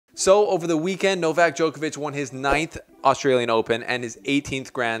So over the weekend, Novak Djokovic won his 9th Australian Open and his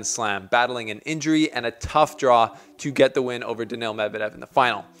 18th Grand Slam, battling an injury and a tough draw to get the win over Nole in the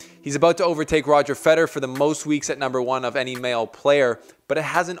final. He's about to overtake Roger Federer for the most weeks at #1 of any male player, but it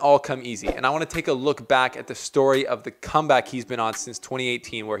hasn't all come easy. And I want to take a look back at the story of the comeback he's been on since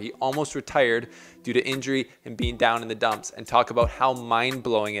 2018, where he almost retired due to injury and being down in the dumps, and talk about how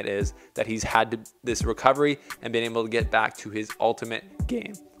mind-blowing it is that he's had this recovery and been able to get back to his ultimate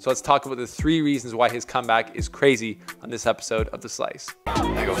game. So let's talk about the 3 reasons why his comeback is crazy on this episode of The Slice.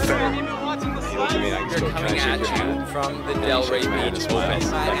 I go Federer. He looked at me and I go, Coming at you from the Delray Beach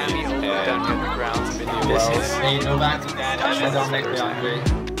Open, Miami Open, down here on the grounds of Idemo Novak. Novak, don't make me angry.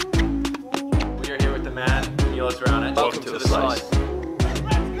 We are here with the man, Nole around it. Welcome to The Slice.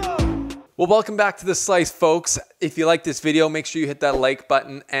 Well, welcome back to The Slice, folks. If you like this video, make sure you hit that like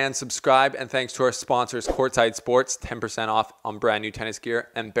button and subscribe. And thanks to our sponsors, Courtside Sports, 10% off on brand new tennis gear,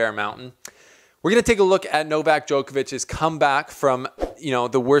 and Bear Mountain. We're going to take a look at Novak Djokovic's comeback from,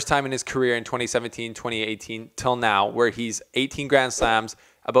 the worst time in his career in 2017, 2018 till now, where he's 18 Grand Slams,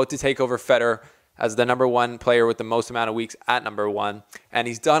 about to take over Federer as the #1 player with the most amount of weeks at #1. And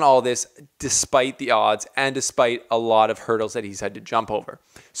he's done all this despite the odds and despite a lot of hurdles that he's had to jump over.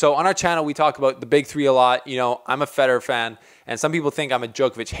 So on our channel, we talk about the big 3 a lot. I'm a Federer fan, and some people think I'm a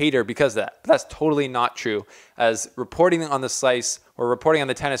Djokovic hater because of that. But that's totally not true. As reporting on The Slice, or reporting on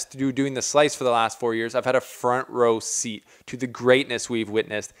the tennis through doing The Slice for the last 4 years, I've had a front row seat to the greatness we've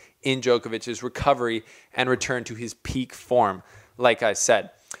witnessed in Djokovic's recovery and return to his peak form, like I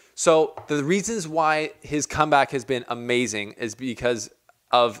said. So the reasons why his comeback has been amazing is because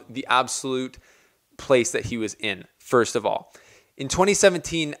of the absolute place that he was in, first of all. In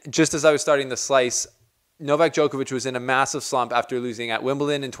 2017, just as I was starting The Slice, Novak Djokovic was in a massive slump after losing at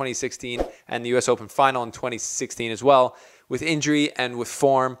Wimbledon in 2016 and the US Open final in 2016 as well, with injury and with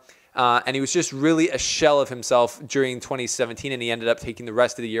form. And he was just really a shell of himself during 2017, and he ended up taking the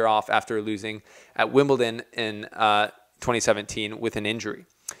rest of the year off after losing at Wimbledon in 2017 with an injury.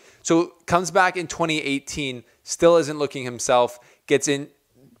 So comes back in 2018, still isn't looking himself, gets in,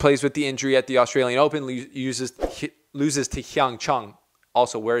 plays with the injury at the Australian Open, loses to Hyang Chung.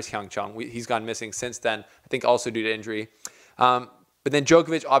 Also, where's Hyang Chung? He's gone missing since then, I think also due to injury. But then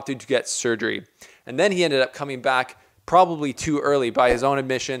Djokovic opted to get surgery. And then he ended up coming back probably too early by his own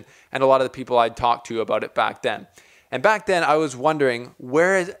admission and a lot of the people I'd talked to about it back then. And back then, I was wondering,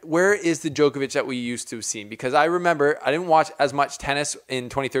 where is the Djokovic that we used to have seen? Because I remember I didn't watch as much tennis in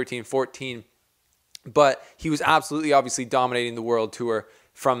 2013-14, but he was absolutely, obviously dominating the world tour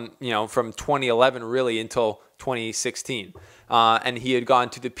from 2011 really until 2016. And he had gone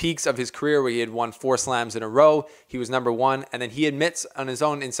to the peaks of his career where he had won 4 slams in a row. He was #1. And then he admits on his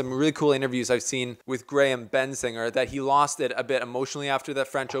own in some really cool interviews I've seen with Graham Bensinger that he lost it a bit emotionally after that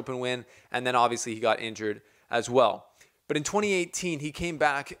French Open win. And then obviously he got injured as well. But in 2018, he came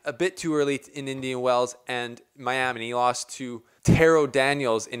back a bit too early in Indian Wells and Miami. He lost to Taro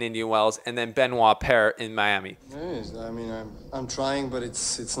Daniels in Indian Wells and then Benoit Paire in Miami. I mean, I'm trying, but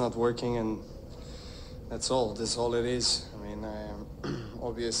it's not working, and that's all. That's all it is. I mean, I'm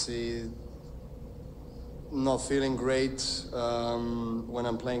obviously not feeling great when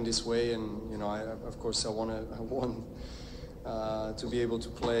I'm playing this way, and of course I want to be able to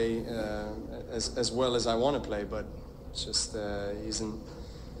play as well as I want to play, but it's just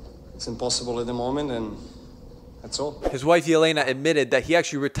it's impossible at the moment, and that's all. His wife Yelena admitted that he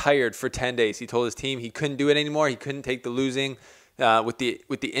actually retired for 10 days. He told his team he couldn't do it anymore. He couldn't take the losing with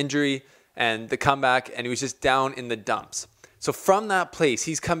the injury and the comeback, and he was just down in the dumps. So from that place,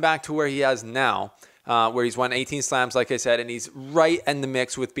 he's come back to where he has now, where he's won 18 slams, like I said, and he's right in the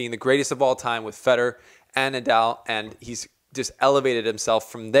mix with being the greatest of all time with Federer and Nadal, and he's just elevated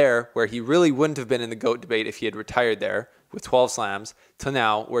himself from there, where he really wouldn't have been in the GOAT debate if he had retired there with 12 slams, to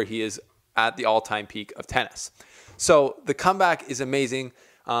now where he is at the all-time peak of tennis. So the comeback is amazing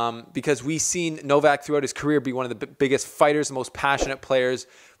because we've seen Novak throughout his career be one of the biggest fighters, the most passionate players,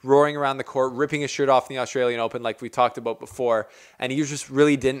 roaring around the court, ripping his shirt off in the Australian Open like we talked about before, and he just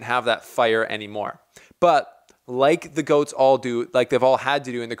really didn't have that fire anymore. But like the GOATs all do, like they've all had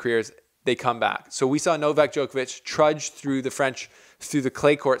to do in their careers, they come back. So we saw Novak Djokovic trudge through the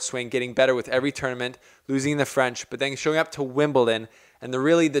clay court swing, getting better with every tournament, losing the French, but then showing up to Wimbledon. And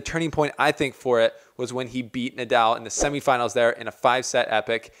the turning point, I think, for it was when he beat Nadal in the semifinals there in a 5-set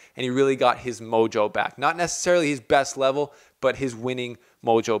epic, and he really got his mojo back. Not necessarily his best level, but his winning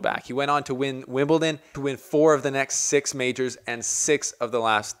mojo back. He went on to win Wimbledon, to win 4 of the next 6 majors and 6 of the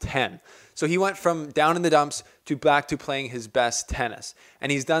last 10. So he went from down in the dumps back to playing his best tennis.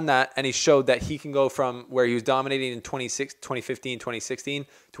 And he's done that, and he showed that he can go from where he was dominating in 2015, 2016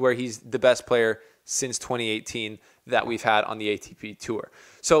 to where he's the best player since 2018 that we've had on the ATP Tour.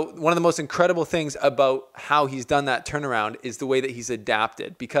 So one of the most incredible things about how he's done that turnaround is the way that he's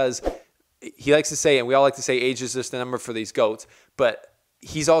adapted, because he likes to say, and we all like to say, age is just a number for these GOATs, but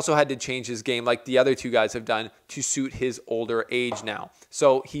he's also had to change his game like the other two guys have done to suit his older age now.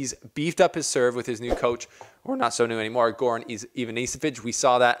 So he's beefed up his serve with his new coach, or not so new anymore, Goran Ivanisevic. We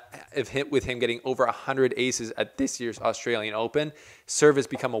saw that with him getting over 100 aces at this year's Australian Open. Serve has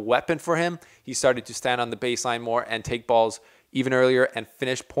become a weapon for him. He started to stand on the baseline more and take balls even earlier and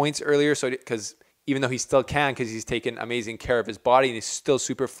finish points earlier. So because even though he still can, because he's taken amazing care of his body and he's still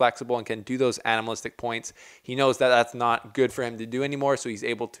super flexible and can do those animalistic points, he knows that that's not good for him to do anymore. So he's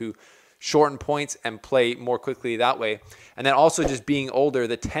able to shorten points and play more quickly that way. And then also just being older,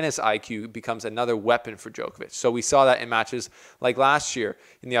 the tennis IQ becomes another weapon for Djokovic. So we saw that in matches like last year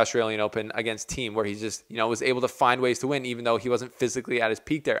in the Australian Open against Thiem, where he just, was able to find ways to win, even though he wasn't physically at his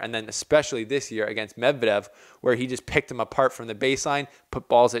peak there. And then especially this year against Medvedev, where he just picked him apart from the baseline, put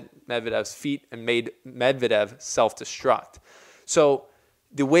balls at Medvedev's feet, and made Medvedev self-destruct. So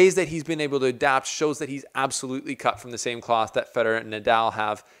the ways that he's been able to adapt shows that he's absolutely cut from the same cloth that Federer and Nadal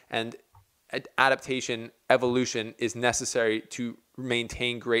have, and adaptation, evolution is necessary to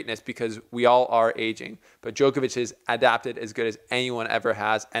maintain greatness, because we all are aging. But Djokovic has adapted as good as anyone ever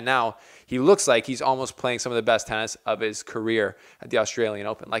has, and now he looks like he's almost playing some of the best tennis of his career at the Australian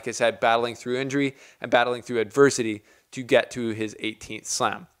Open. Like I said, battling through injury and battling through adversity to get to his 18th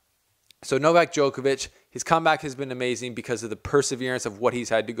slam. So Novak Djokovic, his comeback has been amazing because of the perseverance of what he's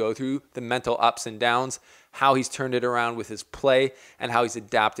had to go through, the mental ups and downs, how he's turned it around with his play, and how he's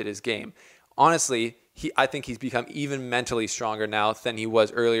adapted his game. Honestly, I think he's become even mentally stronger now than he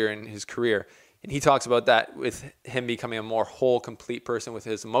was earlier in his career. And he talks about that with him becoming a more whole, complete person with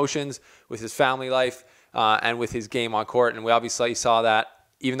his emotions, with his family life, and with his game on court. And we obviously saw that,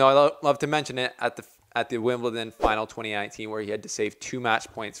 even though I love to mention it, at the Wimbledon final 2019, where he had to save 2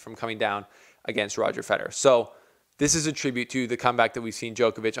 match points from coming down against Roger Federer. So this is a tribute to the comeback that we've seen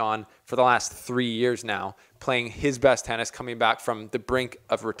Djokovic on for the last 3 years now, playing his best tennis, coming back from the brink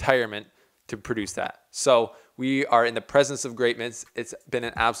of retirement to produce that. So we are in the presence of greatness. It's been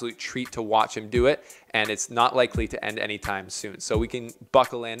an absolute treat to watch him do it, and it's not likely to end anytime soon. So we can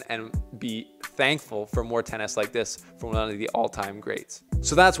buckle in and be thankful for more tennis like this from one of the all-time greats.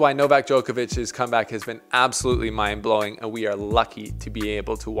 So that's why Novak Djokovic's comeback has been absolutely mind-blowing, and we are lucky to be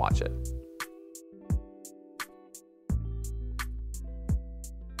able to watch it.